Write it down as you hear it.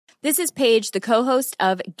This is Paige, the co-host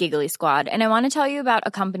of Giggly Squad, and I want to tell you about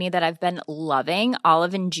a company that I've been loving,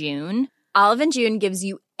 Olive & June. Olive & June gives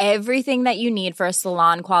you everything that you need for a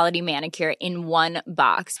salon-quality manicure in one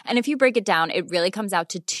box. And if you break it down, it really comes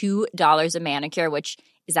out to $2 a manicure, which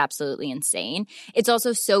is absolutely insane. It's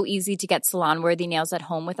also so easy to get salon-worthy nails at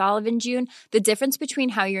home with Olive & June. The difference between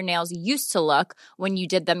how your nails used to look when you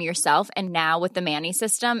did them yourself and now with the Mani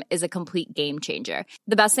system is a complete game changer.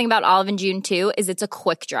 The best thing about Olive & June, too, is it's a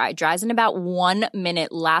quick dry. Dries in about 1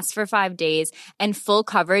 minute, lasts for 5 days, and full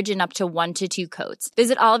coverage in up to 1 to 2 coats.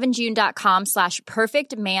 Visit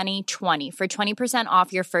oliveandjune.com/perfectmani20 for 20%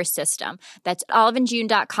 off your first system. That's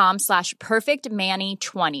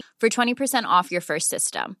oliveandjune.com/perfectmani20 for 20% off your first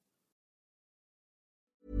system.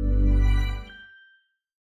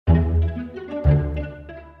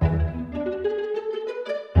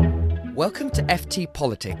 Welcome to FT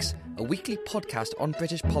Politics, a weekly podcast on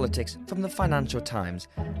British politics from the Financial Times.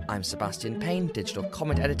 I'm Sebastian Payne, digital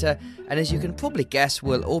comment editor, and as you can probably guess,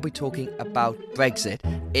 we'll all be talking about Brexit.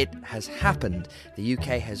 It has happened. The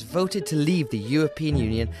UK has voted to leave the European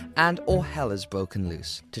Union and all hell has broken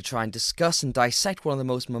loose. To try and discuss and dissect one of the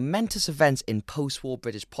most momentous events in post-war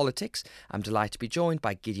British politics, I'm delighted to be joined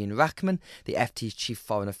by Gideon Rachman, the FT's chief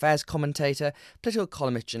foreign affairs commentator, political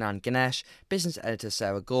columnist Janan Ganesh, business editor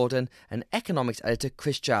Sarah Gordon, and economics editor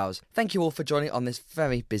Chris Giles. Thank you all for joining on this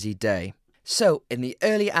very busy day. So, in the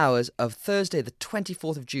early hours of Thursday the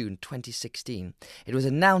 24th of June 2016, it was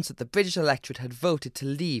announced that the British electorate had voted to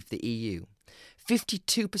leave the EU.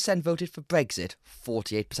 52% voted for Brexit,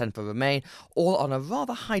 48% for Remain, all on a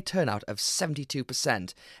rather high turnout of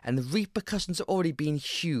 72%, and the repercussions have already been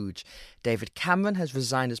huge. David Cameron has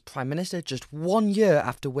resigned as Prime Minister just 1 year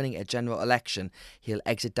after winning a general election. He'll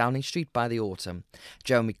exit Downing Street by the autumn.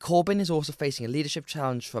 Jeremy Corbyn is also facing a leadership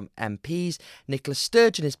challenge from MPs. Nicola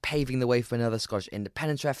Sturgeon is paving the way for another Scottish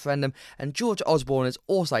independence referendum, and George Osborne is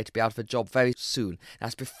also likely to be out of a job very soon.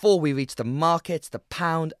 That's before we reach the markets, the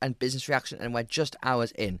pound and business reaction, and we're just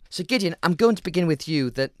hours in. So Gideon, I'm going to begin with you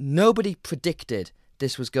that nobody predicted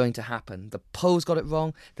this was going to happen. The polls got it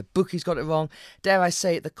wrong, the bookies got it wrong, dare I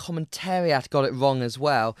say the commentariat got it wrong as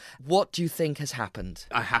well. What do you think has happened?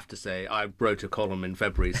 I have to say, I wrote a column in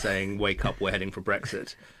February saying, wake up, we're heading for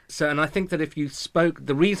Brexit. And I think that if you spoke,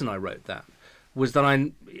 the reason I wrote that was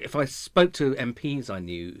that if I spoke to MPs I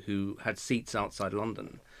knew who had seats outside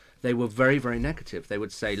London, they were very, very negative. They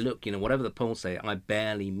would say, look, whatever the polls say, I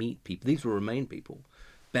barely meet people. These were Remain people.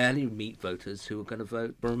 Barely meet voters who are going to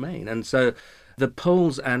vote for Remain. And so the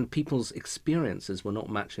polls and people's experiences were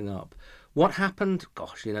not matching up. What happened?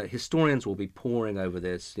 Gosh, historians will be poring over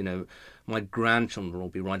this. My grandchildren will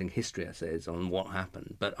be writing history essays on what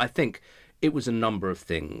happened. But I think it was a number of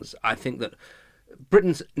things. I think that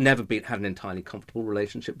Britain's never had an entirely comfortable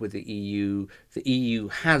relationship with the EU. The EU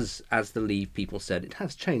has, as the Leave people said, it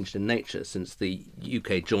has changed in nature since the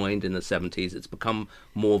UK joined in the 70s. It's become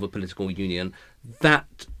more of a political union.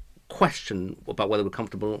 That question about whether we're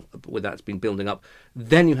comfortable with that's been building up.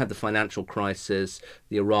 Then you had the financial crisis,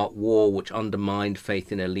 the Iraq War, which undermined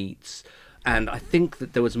faith in elites. And I think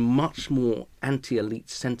that there was much more anti-elite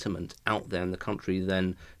sentiment out there in the country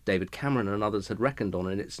than David Cameron and others had reckoned on,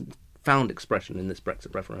 and it's found expression in this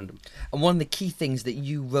Brexit referendum. And one of the key things that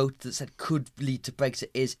you wrote that said could lead to Brexit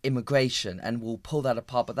is immigration, and we'll pull that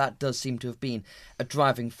apart, but that does seem to have been a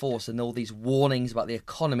driving force, and all these warnings about the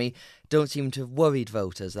economy don't seem to have worried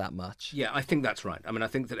voters that much. Yeah, I think that's right. I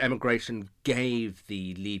think that immigration gave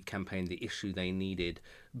the Leave campaign the issue they needed,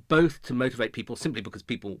 both to motivate people simply because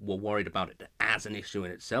people were worried about it as an issue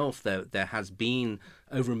in itself. There has been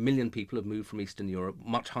over 1 million people have moved from Eastern Europe,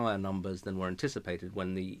 much higher numbers than were anticipated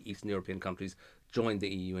when the Eastern European countries joined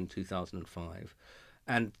the EU in 2005.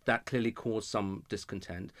 And that clearly caused some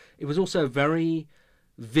discontent. It was also a very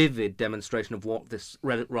vivid demonstration of what this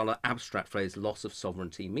rather abstract phrase loss of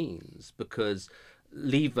sovereignty means, because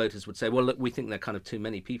Leave voters would say, well, look, we think there are kind of too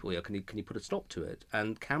many people here. Can you put a stop to it?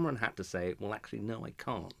 And Cameron had to say, well, actually, no, I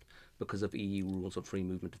can't, because of EU rules of free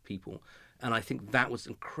movement of people. And I think that was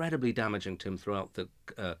incredibly damaging to him throughout the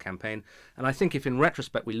campaign. And I think if in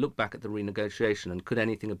retrospect we look back at the renegotiation and could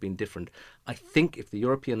anything have been different, I think if the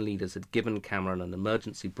European leaders had given Cameron an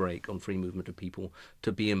emergency break on free movement of people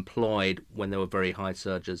to be employed when there were very high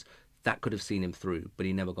surges, that could have seen him through, but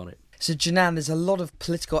he never got it. So, Janan, there's a lot of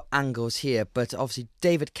political angles here, but obviously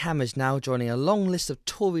David Cameron is now joining a long list of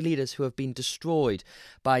Tory leaders who have been destroyed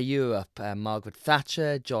by Europe. Margaret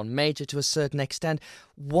Thatcher, John Major to a certain extent.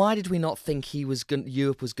 Why did we not think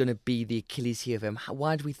Europe was going to be the Achilles heel of him?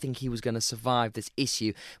 Why did we think he was going to survive this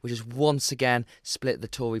issue, which has once again split the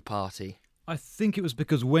Tory party? I think it was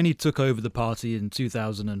because when he took over the party in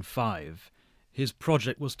 2005, his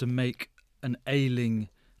project was to make an ailing,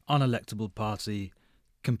 unelectable party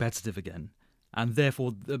competitive again. And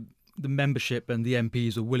therefore, the membership and the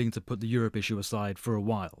MPs were willing to put the Europe issue aside for a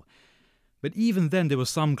while. But even then, there were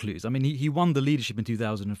some clues. I mean, he won the leadership in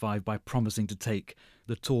 2005 by promising to take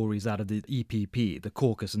the Tories out of the EPP, the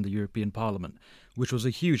caucus in the European Parliament, which was a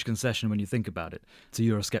huge concession when you think about it, to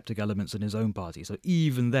Eurosceptic elements in his own party. So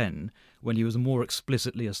even then, when he was more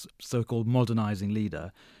explicitly a so-called modernising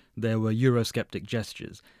leader, there were Eurosceptic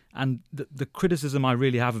gestures. And the criticism I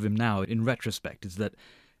really have of him now, in retrospect, is that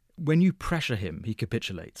when you pressure him, he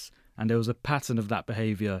capitulates. And there was a pattern of that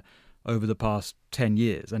behaviour over the past 10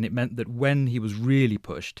 years. And it meant that when he was really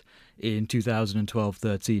pushed in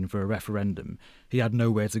 2012-13 for a referendum, he had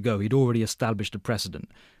nowhere to go. He'd already established a precedent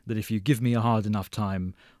that if you give me a hard enough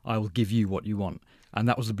time, I will give you what you want. And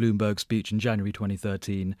that was the Bloomberg speech in January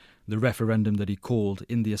 2013, the referendum that he called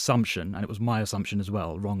in the assumption, and it was my assumption as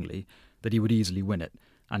well, wrongly, that he would easily win it.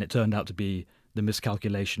 And it turned out to be the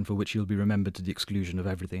miscalculation for which he'll be remembered to the exclusion of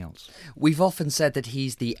everything else. We've often said that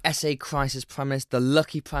he's the essay crisis Prime Minister, the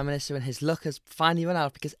lucky Prime Minister, and his luck has finally run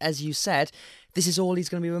out because, as you said, this is all he's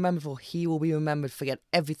going to be remembered for. He will be remembered, forget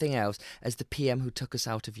everything else, as the PM who took us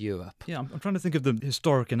out of Europe. Yeah, I'm trying to think of the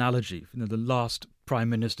historic analogy, the last Prime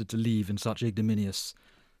Minister to leave in such ignominious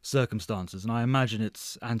circumstances, and I imagine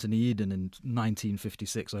it's Anthony Eden in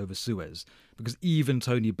 1956 over Suez, because even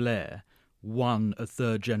Tony Blair won a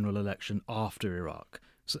third general election after Iraq,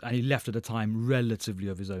 and he left at a time relatively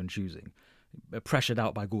of his own choosing, pressured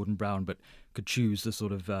out by Gordon Brown, but could choose the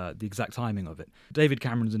sort of the exact timing of it. David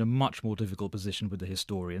Cameron's in a much more difficult position with the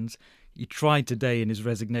historians. He tried today in his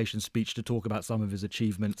resignation speech to talk about some of his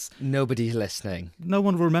achievements. Nobody's listening. No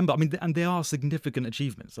one will remember. I mean, and they are significant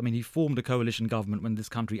achievements. I mean, he formed a coalition government when this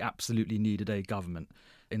country absolutely needed a government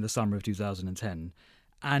in the summer of 2010.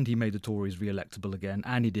 And he made the Tories re-electable again,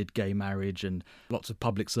 and he did gay marriage and lots of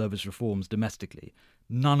public service reforms domestically.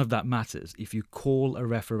 None of that matters. If you call a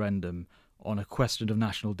referendum on a question of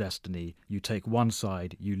national destiny, you take one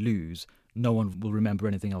side, you lose. No one will remember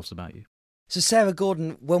anything else about you. So, Sarah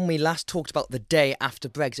Gordon, when we last talked about the day after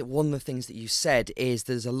Brexit, one of the things that you said is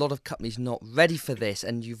there's a lot of companies not ready for this,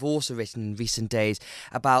 and you've also written in recent days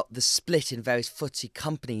about the split in various FTSE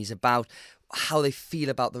companies about how they feel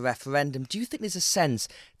about the referendum. Do you think there's a sense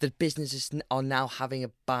that businesses are now having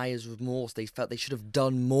a buyer's remorse? They felt they should have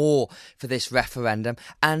done more for this referendum.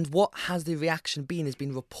 And what has the reaction been? There's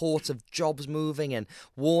been reports of jobs moving and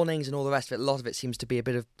warnings and all the rest of it. A lot of it seems to be a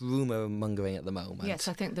bit of rumour mongering at the moment. Yes,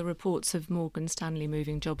 I think the reports of Morgan Stanley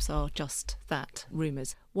moving jobs are just that,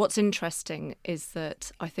 rumours. What's interesting is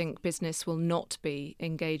that I think business will not be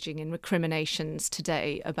engaging in recriminations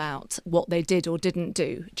today about what they did or didn't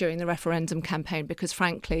do during the referendum campaign, because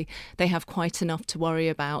frankly they have quite enough to worry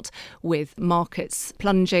about, with markets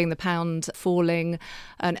plunging, the pound falling,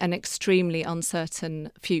 an extremely uncertain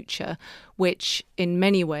future, which in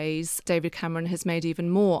many ways David Cameron has made even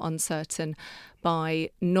more uncertain by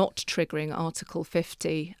not triggering Article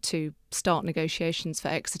 50 to start negotiations for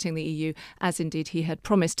exiting the EU, as indeed he had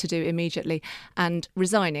promised to do immediately, and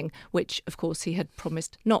resigning, which of course he had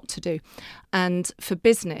promised not to do. And for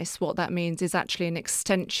business, what that means is actually an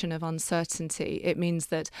extension of uncertainty. It means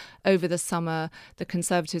that over the summer, the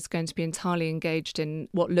Conservatives are going to be entirely engaged in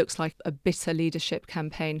what looks like a bitter leadership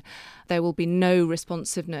campaign. There will be no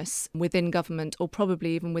responsiveness within government, or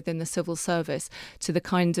probably even within the civil service, to the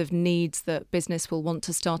kind of needs that business will want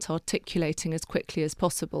to start articulating as quickly as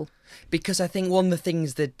possible. Because I think one of the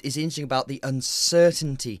things that is interesting about the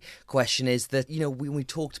uncertainty question is that, when we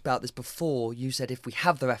talked about this before, you said if we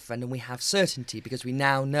have the referendum, we have certainty because we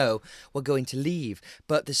now know we're going to leave.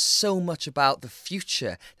 But there's so much about the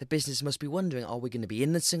future that business must be wondering, are we going to be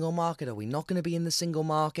in the single market? Are we not going to be in the single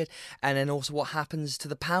market? And then also what happens to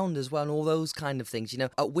the pound as well and all those kind of things.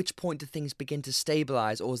 At which point do things begin to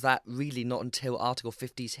stabilise, or is that really not until Article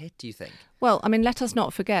 50 is hit, do you think? Well, let us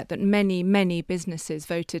not forget that many, many businesses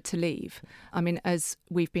voted to leave. As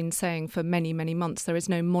we've been saying for many, many months, there is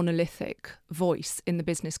no monolithic voice in the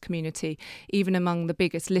business community. Even among the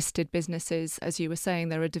biggest listed businesses, as you were saying,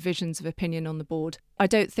 there are divisions of opinion on the board. I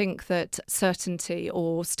don't think that certainty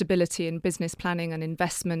or stability in business planning and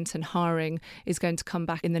investment and hiring is going to come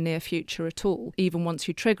back in the near future at all. Even once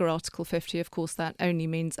you trigger Article 50, of course, that only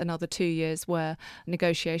means another 2 years where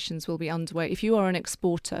negotiations will be underway. If you are an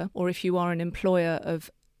exporter or if you are an employer of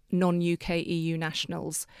non-UK EU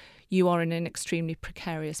nationals, you are in an extremely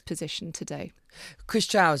precarious position today. Chris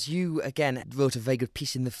Giles, you again wrote a very good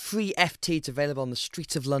piece in the Free FT. It's available on the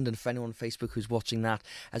streets of London for anyone on Facebook who's watching that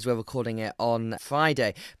as we're recording it on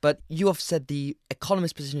Friday. But you have said the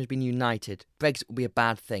Economist position has been united. Brexit will be a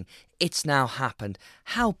bad thing. It's now happened.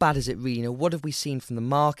 How bad is it really? You know, what have we seen from the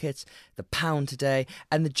markets, the pound today,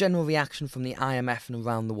 and the general reaction from the IMF and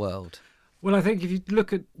around the world? Well, I think if you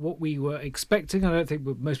look at what we were expecting, I don't think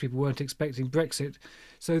most people weren't expecting Brexit.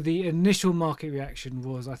 So the initial market reaction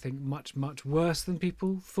was, I think, much, much worse than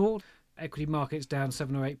people thought. Equity markets down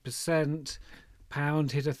 7 or 8%.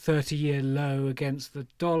 Pound hit a 30-year low against the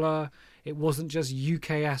dollar. It wasn't just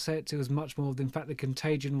UK assets. It was much more. In fact, the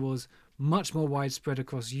contagion was much more widespread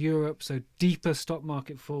across Europe. So deeper stock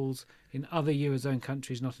market falls in other Eurozone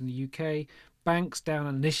countries, not in the UK. Banks down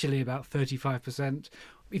initially about 35%.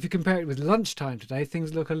 If you compare it with lunchtime today,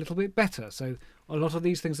 things look a little bit better. So a lot of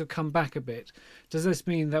these things have come back a bit. Does this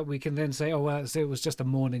mean that we can then say, oh, well, it was just a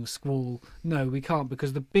morning squall? No, we can't,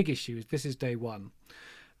 because the big issue is this is day one.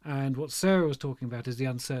 And what Sarah was talking about is the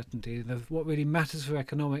uncertainty. What really matters for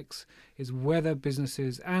economics is whether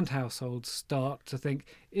businesses and households start to think,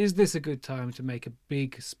 is this a good time to make a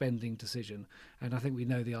big spending decision? And I think we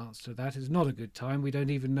know the answer to that. It's not a good time. We don't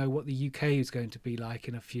even know what the UK is going to be like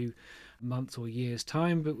in a few months or years'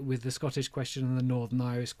 time, but with the Scottish question and the Northern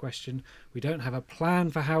Irish question, we don't have a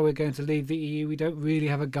plan for how we're going to leave the EU. We don't really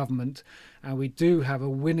have a government, and we do have a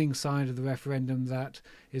winning side of the referendum that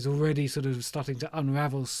is already sort of starting to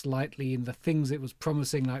unravel slightly in the things it was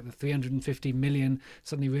promising, like the 350 million,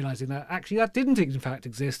 suddenly realising that actually that didn't in fact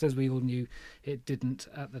exist, as we all knew it didn't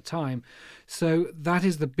at the time. So that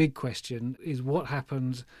is the big question, is what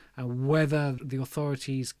happens and whether the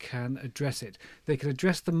authorities can address it. They can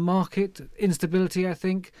address the market instability, I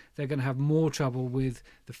think. They're going to have more trouble with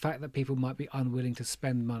the fact that people might be unwilling to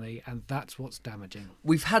spend money, and that's what's damaging.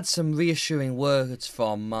 We've had some reassuring words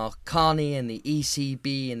from Mark Carney and the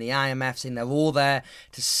ECB and the IMF saying they're all there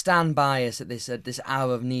to stand by us at this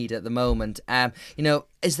hour of need at the moment.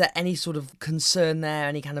 Is there any sort of concern there,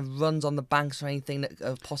 any kind of runs on the banks or anything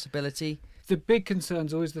of possibility? The big concern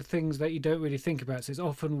is always the things that you don't really think about. So it's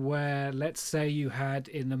often where, let's say you had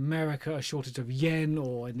in America a shortage of yen,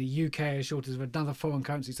 or in the UK a shortage of another foreign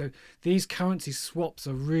currency. So these currency swaps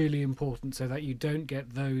are really important so that you don't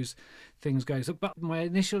get those things going. But my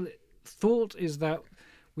initial thought is that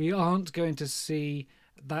we aren't going to see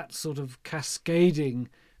that sort of cascading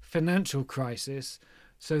financial crisis.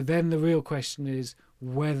 So then the real question is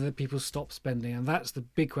whether people stop spending, and that's the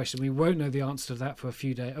big question. We won't know the answer to that for a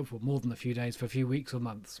few days, more than a few days, for a few weeks or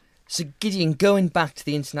months. So Gideon, going back to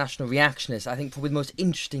the international reactionists, I think probably the most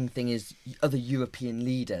interesting thing is other European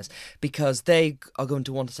leaders, because they are going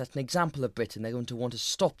to want to set an example of Britain. They're going to want to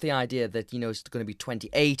stop the idea that, it's going to be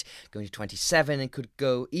 28, going to 27, and could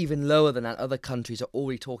go even lower than that. Other countries are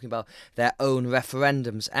already talking about their own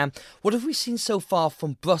referendums. What have we seen so far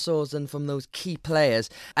from Brussels and from those key players,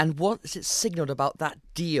 and what has it signalled about that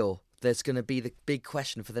deal that's going to be the big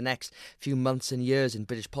question for the next few months and years in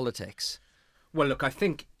British politics? Well, look, I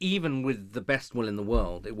think even with the best will in the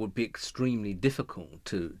world, it would be extremely difficult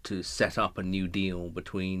to set up a new deal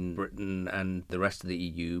between Britain and the rest of the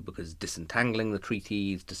EU, because disentangling the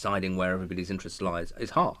treaties, deciding where everybody's interest lies,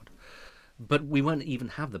 is hard. But we won't even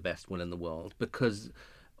have the best will in the world, because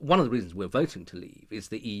one of the reasons we're voting to leave is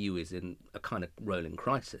the EU is in a kind of rolling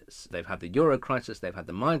crisis. They've had the euro crisis, they've had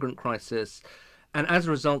the migrant crisis, and as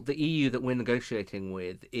a result, the EU that we're negotiating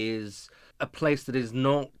with is a place that is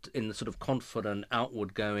not in the sort of confident,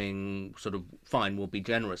 outward-going, sort of, fine, we'll be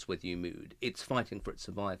generous with you mood. It's fighting for its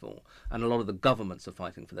survival. And a lot of the governments are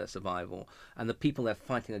fighting for their survival. And the people they're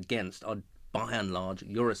fighting against are, by and large,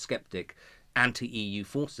 Eurosceptic, anti-EU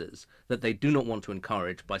forces that they do not want to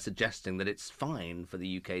encourage by suggesting that it's fine for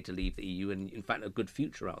the UK to leave the EU and, in fact, a good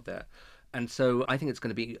future out there. And so I think it's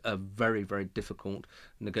going to be a very, very difficult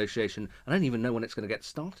negotiation. I don't even know when it's going to get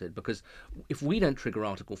started, because if we don't trigger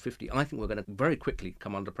Article 50, I think we're going to very quickly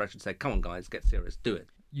come under pressure and say, come on, guys, get serious, do it.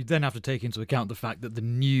 You then have to take into account the fact that the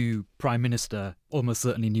new Prime Minister, almost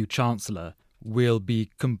certainly new Chancellor, will be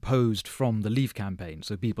composed from the Leave campaign.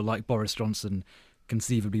 So people like Boris Johnson,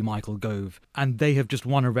 conceivably Michael Gove, and they have just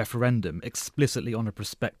won a referendum explicitly on a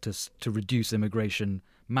prospectus to reduce immigration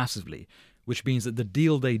massively, which means that the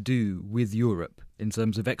deal they do with Europe in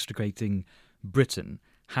terms of extricating Britain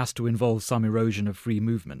has to involve some erosion of free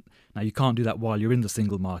movement. Now, you can't do that while you're in the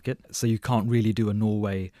single market, so you can't really do a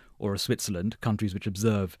Norway or a Switzerland, countries which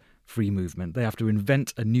observe free movement. They have to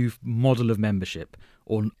invent a new model of membership,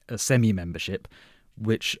 or a semi-membership,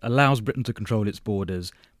 which allows Britain to control its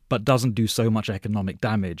borders, but doesn't do so much economic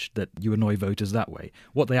damage that you annoy voters that way.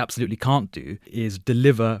 What they absolutely can't do is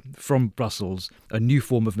deliver from Brussels a new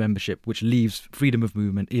form of membership which leaves freedom of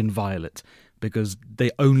movement inviolate, because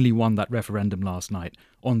they only won that referendum last night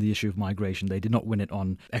on the issue of migration. They did not win it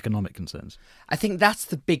on economic concerns. I think that's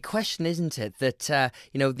the big question, isn't it? That,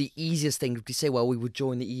 the easiest thing would be to say, well, we would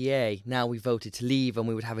join the EEA. Now we voted to leave and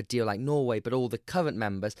we would have a deal like Norway, but all the current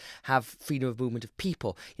members have freedom of movement of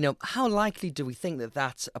people. How likely do we think that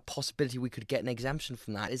that's a possibility we could get an exemption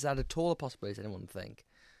from that? Is that at all a possibility, does anyone think?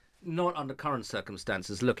 Not under current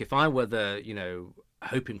circumstances. Look, if I were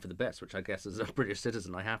hoping for the best, which I guess as a British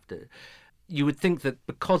citizen I have to, you would think that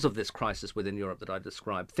because of this crisis within Europe that I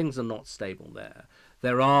described, things are not stable there.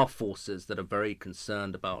 There are forces that are very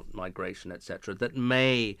concerned about migration, etc., that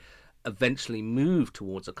may eventually move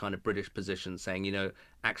towards a kind of British position saying,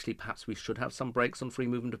 actually perhaps we should have some brakes on free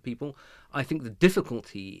movement of people. I think the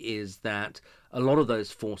difficulty is that a lot of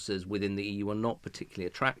those forces within the EU are not particularly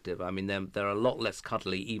attractive. I mean, they're a lot less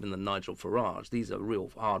cuddly even than Nigel Farage. These are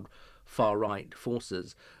real hard far-right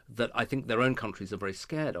forces that I think their own countries are very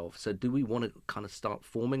scared of. So do we want to kind of start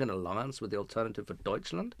forming an alliance with the Alternative for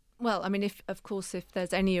Deutschland? Well, I mean, if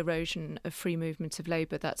there's any erosion of free movement of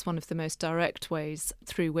labour, that's one of the most direct ways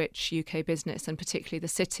through which UK business and particularly the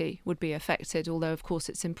city would be affected. Although, of course,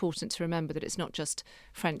 it's important to remember that it's not just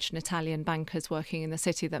French and Italian bankers working in the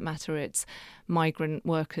city that matter. It's migrant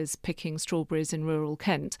workers picking strawberries in rural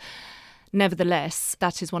Kent. Nevertheless,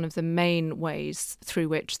 that is one of the main ways through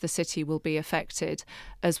which the city will be affected,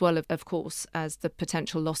 as well, of course, as the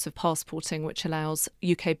potential loss of passporting, which allows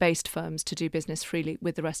UK-based firms to do business freely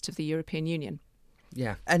with the rest of the European Union.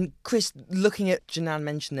 Yeah. And Chris, looking at Janan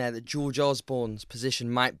mentioned there that George Osborne's position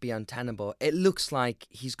might be untenable, it looks like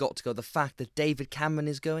he's got to go. The fact that David Cameron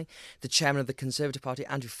is going, the chairman of the Conservative Party,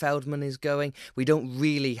 Andrew Feldman, is going. We don't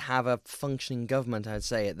really have a functioning government, I'd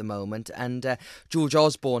say, at the moment. And George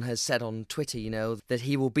Osborne has said on Twitter, that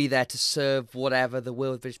he will be there to serve whatever the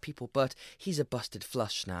will of the British people, but he's a busted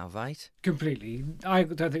flush now, right? Completely. I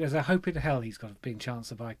don't think there's a hope in hell he's got a big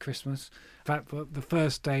chance by Christmas. In fact, the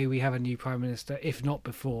first day we have a new Prime Minister, if not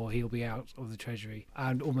before, he'll be out of the Treasury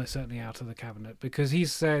and almost certainly out of the Cabinet, because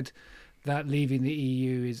he's said that leaving the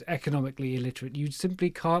EU is economically illiterate. You simply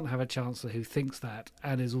can't have a Chancellor who thinks that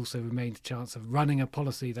and has also remained a chance of running a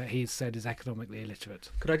policy that he's said is economically illiterate.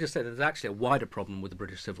 Could I just say there's actually a wider problem with the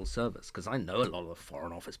British civil service, because I know a lot of the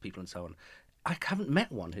Foreign Office people and so on. I haven't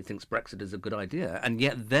met one who thinks Brexit is a good idea, and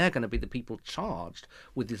yet they're going to be the people charged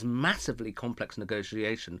with this massively complex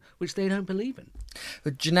negotiation, which they don't believe in.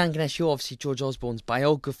 But Janan Ganesh, you're obviously George Osborne's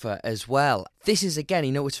biographer as well. This is, again,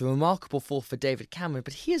 it's a remarkable fall for David Cameron,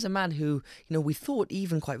 but he is a man who, we thought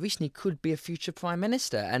even quite recently could be a future Prime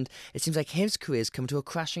Minister, and it seems like his career's come to a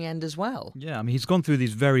crashing end as well. Yeah, I mean, he's gone through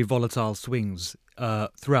these very volatile swings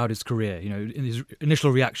throughout his career. In his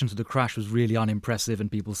initial reaction to the crash was really unimpressive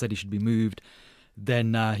and people said he should be moved.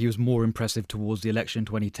 Then he was more impressive towards the election in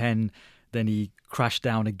 2010. Then he crashed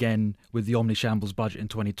down again with the omni-shambles budget in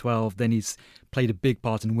 2012. Then he's played a big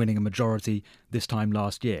part in winning a majority this time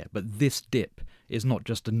last year. But this dip is not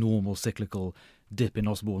just a normal cyclical dip in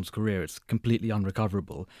Osborne's career. It's completely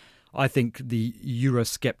unrecoverable. I think the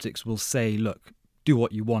Eurosceptics will say, look, do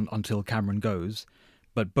what you want until Cameron goes,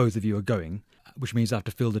 but both of you are going, which means I have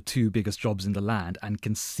to fill the two biggest jobs in the land and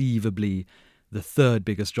conceivably the third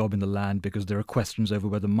biggest job in the land, because there are questions over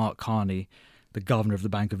whether Mark Carney, the governor of the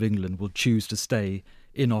Bank of England, will choose to stay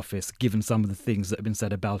in office given some of the things that have been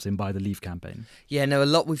said about him by the Leave campaign. Yeah, no, a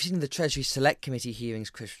lot. We've seen the Treasury Select Committee hearings,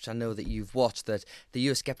 Chris, which I know that you've watched, that the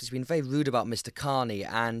Eurosceptics have been very rude about Mr Carney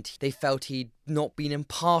and they felt he'd not been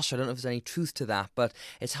impartial. I don't know if there's any truth to that, but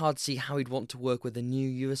it's hard to see how he'd want to work with a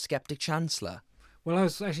new Eurosceptic Chancellor. Well, I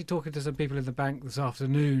was actually talking to some people in the bank this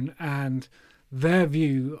afternoon, and their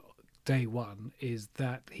view day one is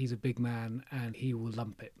that he's a big man and he will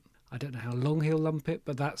lump it. I don't know how long he'll lump it,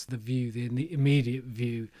 but that's the view, the immediate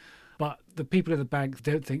view. But the people in the bank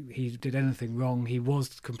don't think he did anything wrong. He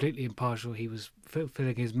was completely impartial. He was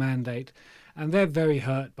fulfilling his mandate. And they're very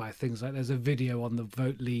hurt by things like, there's a video on the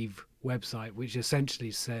Vote Leave website which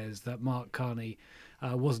essentially says that Mark Carney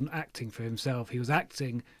wasn't acting for himself. He was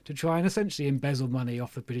acting to try and essentially embezzle money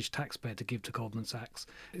off the British taxpayer to give to Goldman Sachs.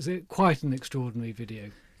 It's quite an extraordinary video.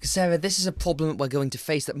 Sarah, this is a problem that we're going to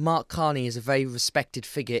face, that Mark Carney is a very respected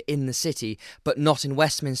figure in the city, but not in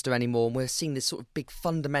Westminster anymore. And we're seeing this sort of big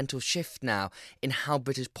fundamental shift now in how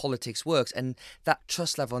British politics works. And that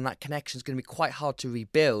trust level and that connection is going to be quite hard to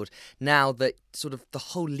rebuild now that sort of the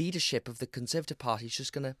whole leadership of the Conservative Party is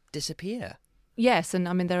just going to disappear. Yes, and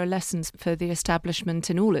I mean, there are lessons for the establishment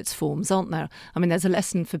in all its forms, aren't there? I mean, there's a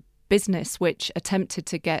lesson for business which attempted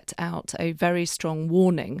to get out a very strong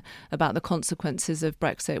warning about the consequences of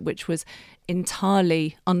Brexit, which was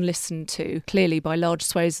entirely unlistened to, clearly by large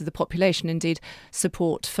swathes of the population. Indeed,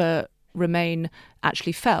 support for Remain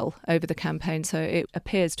actually fell over the campaign, so it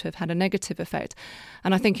appears to have had a negative effect.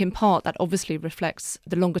 And I think in part that obviously reflects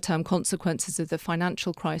the longer term consequences of the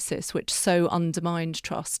financial crisis, which so undermined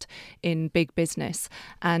trust in big business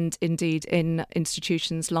and indeed in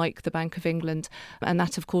institutions like the Bank of England. And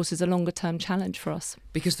that, of course, is a longer term challenge for us.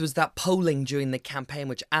 Because there was that polling during the campaign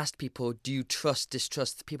which asked people, do you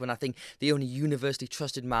distrust the people? And I think the only universally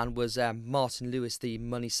trusted man was Martin Lewis, the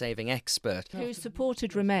money-saving expert. Who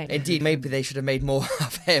supported Remain. Indeed, maybe they should have made more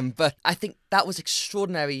of him. But I think that was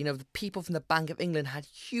extraordinary. You know, the people from the Bank of England had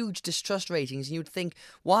huge distrust ratings. And you would think,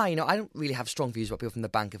 why? You know, I don't really have strong views about people from the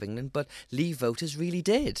Bank of England, but Leave voters really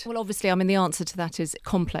did. Well, obviously, I mean, the answer to that is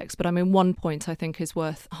complex. But I mean, one point I think is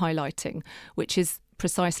worth highlighting, which is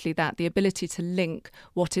precisely that, the ability to link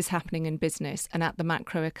what is happening in business and at the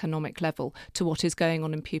macroeconomic level to what is going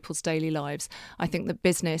on in people's daily lives. I think that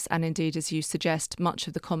business, and indeed, as you suggest, much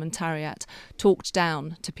of the commentariat talked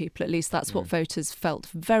down to people. At least that's what voters felt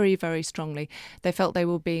very, very strongly. They felt they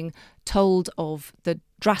were being told of the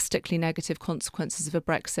drastically negative consequences of a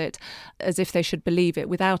Brexit as if they should believe it,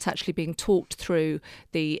 without actually being talked through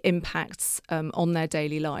the impacts on their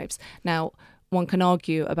daily lives. Now, one can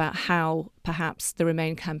argue about how perhaps the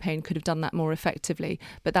Remain campaign could have done that more effectively,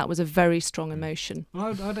 but that was a very strong emotion. Well,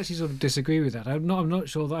 I'd actually sort of disagree with that. I'm not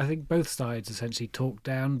sure that I think both sides essentially talked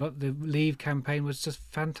down, but the Leave campaign was just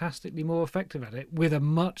fantastically more effective at it, with a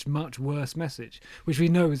much, much worse message, which we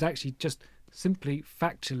know is actually just simply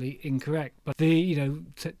factually incorrect. But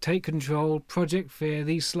take control, Project Fear,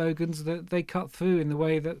 these slogans, that they cut through in the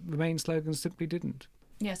way that Remain slogans simply didn't.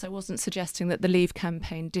 Yes, I wasn't suggesting that the Leave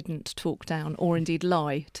campaign didn't talk down or indeed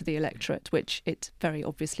lie to the electorate, which it very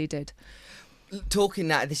obviously did. Talking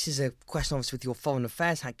that, this is a question obviously with your foreign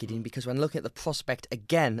affairs hat, Gideon, because when looking at the prospect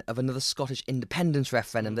again of another Scottish independence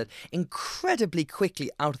referendum that incredibly quickly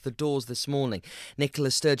out of the doors this morning, Nicola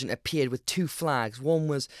Sturgeon appeared with two flags. One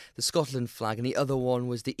was the Scotland flag and the other one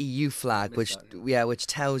was the EU flag, which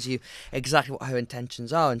tells you exactly what her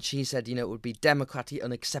intentions are. And she said, it would be democratically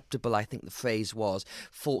unacceptable, I think the phrase was,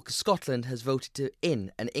 for Scotland has voted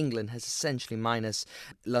in and England has essentially, minus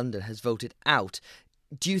London, has voted out.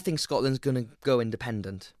 Do you think Scotland's going to go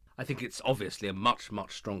independent? I think it's obviously a much,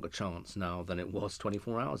 much stronger chance now than it was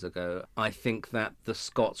 24 hours ago. I think that the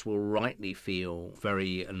Scots will rightly feel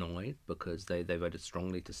very annoyed because they voted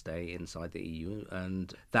strongly to stay inside the EU,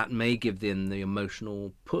 and that may give them the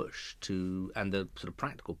emotional push and the sort of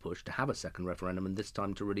practical push to have a second referendum, and this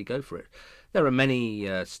time to really go for it. There are many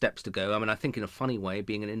steps to go. I mean, I think in a funny way,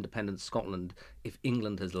 being an independent Scotland, if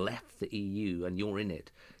England has left the EU and you're in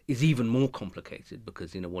it, is even more complicated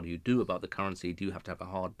because, what do you do about the currency? Do you have to have a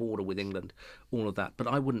hard border with England? All of that. But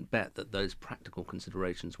I wouldn't bet that those practical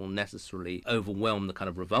considerations will necessarily overwhelm the kind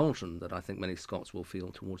of revulsion that I think many Scots will feel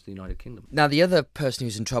towards the United Kingdom. Now, the other person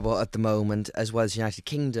who's in trouble at the moment, as well as the United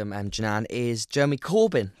Kingdom, Janan, is Jeremy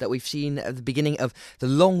Corbyn, that we've seen at the beginning of the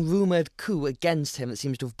long-rumoured coup against him that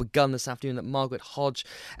seems to have begun this afternoon, that Margaret Hodge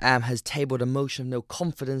has tabled a motion of no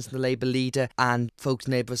confidence in the Labour leader, and folks'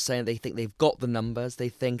 neighbours saying they think they've got the numbers, they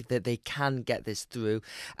think that they can get this through,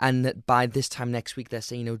 and that by this time next week they're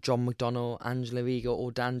saying, John McDonnell, Angela Rieger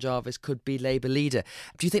or Dan Jarvis could be Labour leader.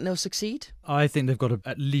 Do you think they'll succeed? I think they've got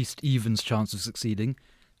at least Evans' chance of succeeding.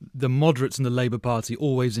 The moderates in the Labour Party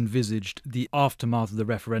always envisaged the aftermath of the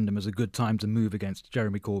referendum as a good time to move against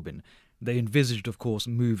Jeremy Corbyn. They envisaged, of course,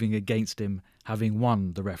 moving against him having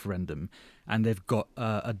won the referendum, and they've got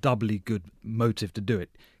a doubly good motive to do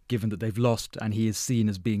it, given that they've lost and he is seen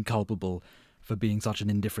as being culpable for being such an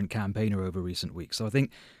indifferent campaigner over recent weeks. So I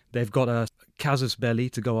think they've got a casus belli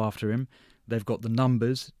to go after him. They've got the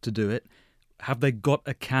numbers to do it. Have they got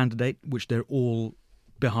a candidate which they're all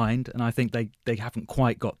behind? And I think they haven't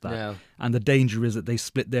quite got that. No. And the danger is that they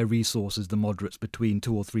split their resources, the moderates, between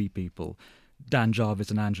two or three people, Dan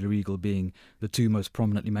Jarvis and Angela Rieger being the two most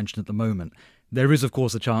prominently mentioned at the moment. There is, of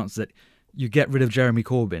course, a chance that you get rid of Jeremy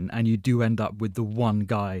Corbyn and you do end up with the one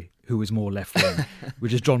guy who is more left-wing,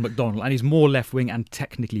 which is John McDonnell. And he's more left-wing and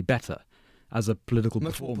technically better as a political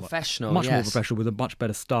performer. More professional, much more professional, with a much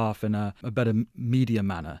better staff and a better media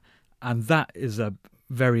manner. And that is a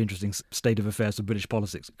very interesting state of affairs for British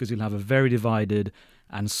politics, because you'll have a very divided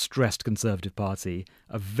and stressed Conservative Party,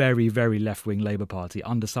 a very, very left-wing Labour Party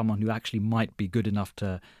under someone who actually might be good enough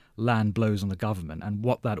to land blows on the government. And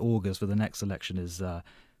what that augurs for the next election is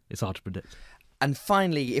hard to predict. And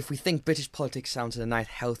finally, if we think British politics sounds in a nice,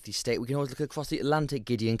 healthy state, we can always look across the Atlantic,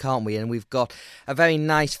 Gideon, can't we? And we've got a very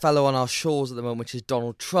nice fellow on our shores at the moment, which is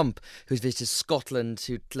Donald Trump, who's visited Scotland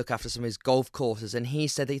to look after some of his golf courses. And he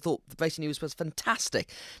said he thought the Brexit news was fantastic.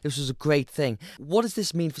 This was a great thing. What does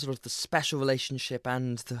this mean for sort of the special relationship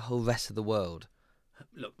and the whole rest of the world?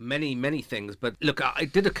 Look, many things. But look,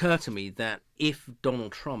 it did occur to me that if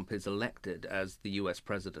Donald Trump is elected as the US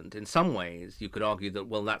president, in some ways you could argue that,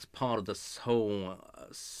 well, that's part of this whole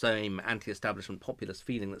same anti-establishment populist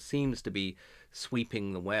feeling that seems to be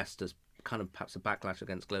sweeping the West as kind of perhaps a backlash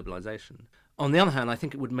against globalization. On the other hand, I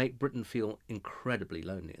think it would make Britain feel incredibly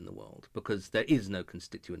lonely in the world because there is no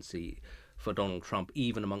constituency for Donald Trump,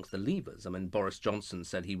 even amongst the Leavers. I mean, Boris Johnson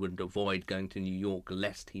said he would avoid going to New York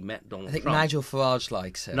lest he met Donald Trump. I think Nigel Farage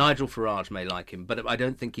likes him. Nigel Farage may like him, but I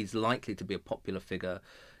don't think he's likely to be a popular figure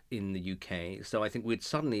in the UK. So I think we'd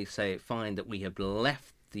suddenly say, fine, that we have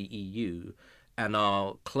left the EU and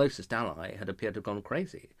our closest ally had appeared to have gone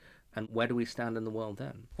crazy. And where do we stand in the world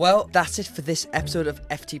then? Well, that's it for this episode of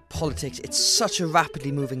FT Politics. It's such a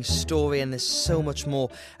rapidly moving story and there's so much more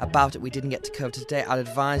about it we didn't get to cover today. I'd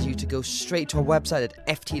advise you to go straight to our website at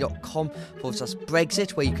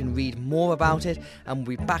ft.com/Brexit, where you can read more about it. And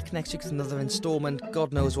we'll be back next week with another instalment.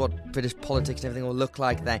 God knows what British politics and everything will look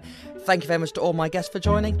like then. Thank you very much to all my guests for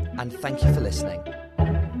joining, and thank you for listening.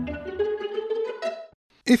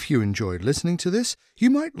 If you enjoyed listening to this,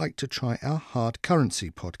 you might like to try our Hard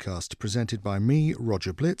Currency podcast presented by me,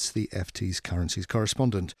 Roger Blitz, the FT's currencies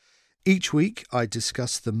correspondent. Each week, I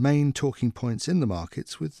discuss the main talking points in the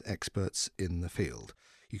markets with experts in the field.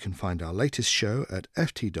 You can find our latest show at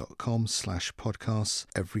ft.com/podcasts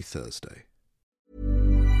every Thursday.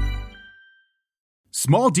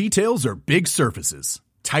 Small details are big surfaces.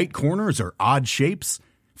 Tight corners are odd shapes.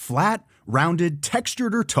 Flat, rounded,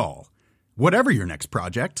 textured, or tall. Whatever your next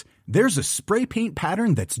project, there's a spray paint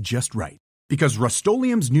pattern that's just right. Because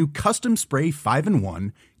Rust-Oleum's new Custom Spray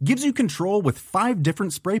 5-in-1 gives you control with 5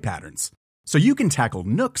 different spray patterns. So you can tackle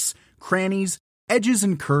nooks, crannies, edges,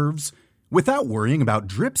 and curves without worrying about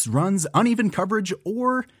drips, runs, uneven coverage,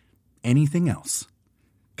 or anything else.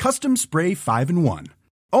 Custom Spray 5-in-1.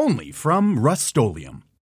 Only from Rust-Oleum.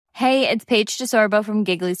 Hey, it's Paige DeSorbo from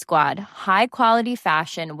Giggly Squad. High quality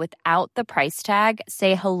fashion without the price tag.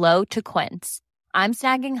 Say hello to Quince. I'm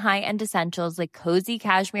snagging high-end essentials like cozy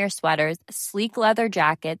cashmere sweaters, sleek leather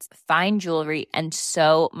jackets, fine jewelry, and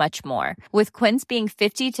so much more. With Quince being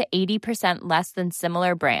 50 to 80% less than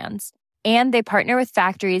similar brands. And they partner with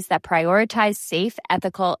factories that prioritize safe,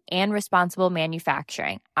 ethical, and responsible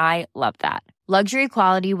manufacturing. I love that. Luxury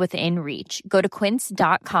quality within reach. Go to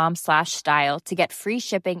quince.com/style to get free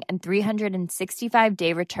shipping and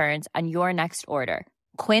 365-day returns on your next order.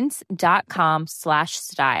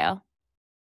 Quince.com/style.